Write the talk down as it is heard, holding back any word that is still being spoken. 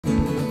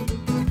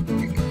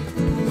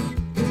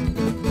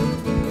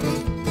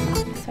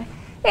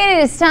It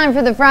is time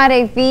for the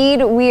Friday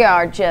feed. We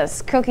are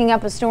just cooking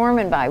up a storm,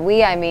 and by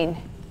we, I mean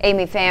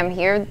Amy Pham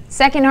here.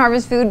 Second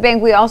Harvest Food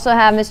Bank. We also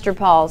have Mr.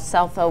 Paul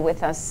Selfo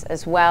with us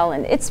as well,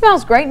 and it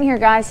smells great in here,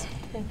 guys.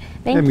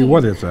 Thank you.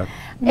 What is that?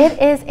 It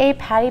is a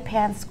patty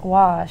pan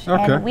squash,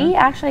 Okay. and we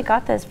actually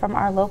got this from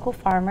our local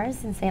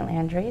farmers in St.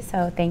 Landry,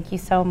 so thank you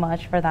so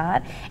much for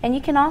that. And you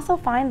can also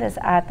find this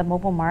at the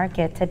mobile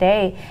market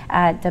today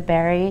at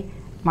DeBerry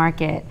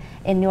Market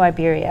in New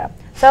Iberia.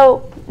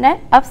 So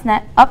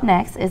up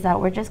next is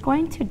that we're just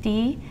going to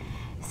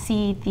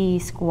de-seed the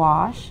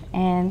squash,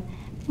 and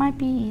it might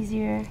be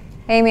easier.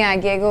 Amy, I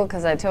giggle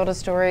because I told a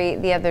story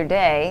the other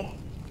day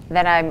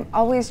that I'm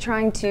always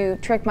trying to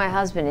trick my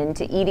husband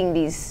into eating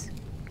these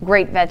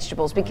great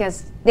vegetables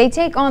because they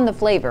take on the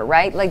flavor,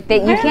 right? Like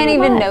you can't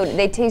even know,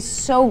 they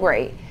taste so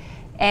great.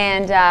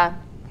 And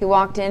he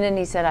walked in and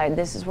he said,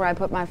 this is where I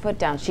put my foot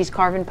down. She's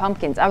carving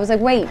pumpkins. I was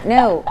like, wait,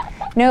 no,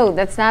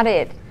 that's not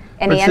it.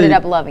 And But he ended see,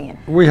 up loving it.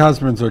 We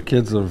husbands are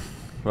kids of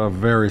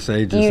various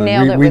ages. You and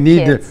nailed it we with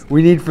need kids.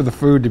 we need for the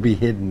food to be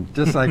hidden,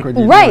 just like when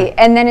you Right,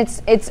 and then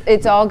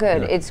it's all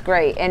good. Yeah. It's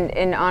great,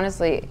 and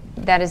honestly,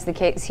 that is the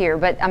case here.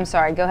 But I'm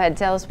sorry. Go ahead.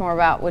 Tell us more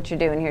about what you're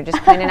doing here.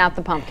 Just cleaning out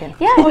the pumpkin.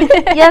 Yeah,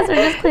 yes, we're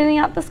just cleaning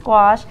out the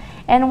squash.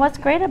 And what's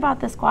great about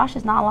the squash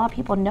is not a lot of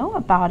people know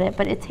about it,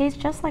 but it tastes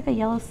just like a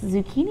yellow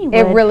zucchini would.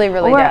 It really,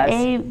 really or does.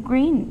 Or a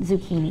green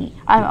zucchini,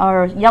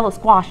 or yellow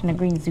squash and a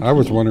green zucchini. I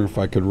was wondering if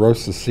I could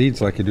roast the seeds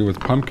like I do with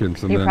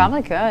pumpkins. And You then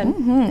probably could.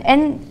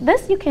 And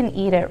this, you can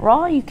eat it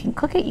raw, you can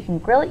cook it, you can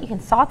grill it, you can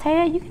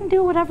saute it, you can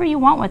do whatever you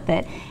want with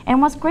it.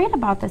 And what's great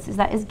about this is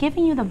that it's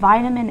giving you the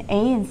vitamin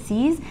A and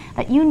C's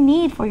that you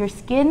need for your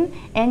skin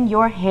and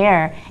your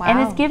hair. Wow. And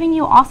it's giving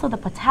you also the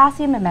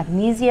potassium and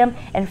magnesium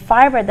and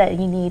fiber that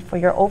you need for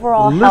your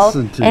overall health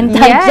Listen to and you.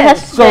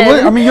 digestion. So,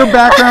 I mean, your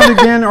background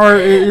again, or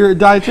you're a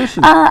dietitian?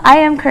 I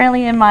am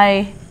currently in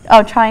my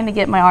trying to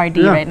get my RD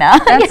Yeah. right now.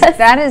 Yes.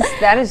 That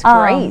is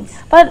great.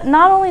 But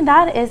not only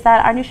that is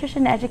that our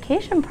nutrition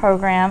education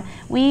program,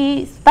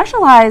 we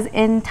specialize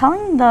in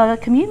telling the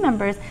community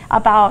members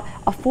about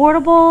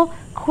affordable,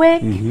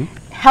 quick,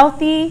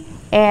 healthy,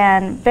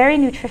 and very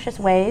nutritious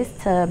ways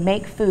to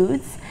make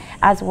foods,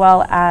 as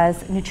well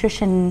as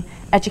nutrition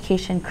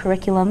education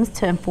curriculums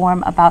to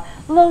inform about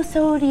low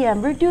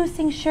sodium,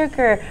 reducing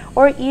sugar,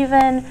 or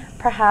even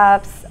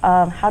perhaps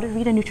how to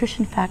read a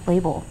nutrition fact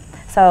label.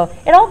 So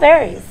it all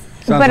varies.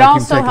 Sounds but like also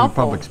you've taken a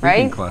helpful, public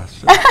speaking right?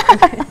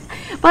 class.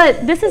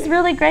 But this is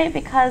really great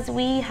because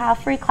we have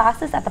free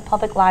classes at the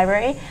public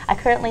library. I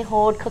currently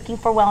hold Cooking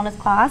for Wellness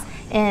class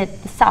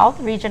at the South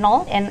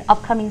Regional and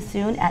upcoming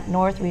soon at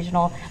North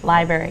Regional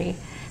Library.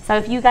 So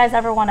if you guys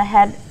ever want to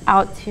head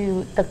out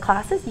to the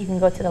classes, you can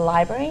go to the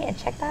library and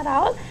check that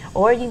out,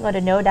 or you can go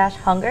to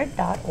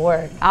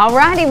no-hunger.org. All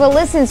righty. Well,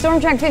 listen, Storm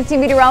Track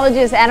 15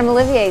 meteorologist Adam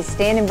Olivier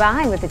standing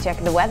by with the check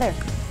of the weather.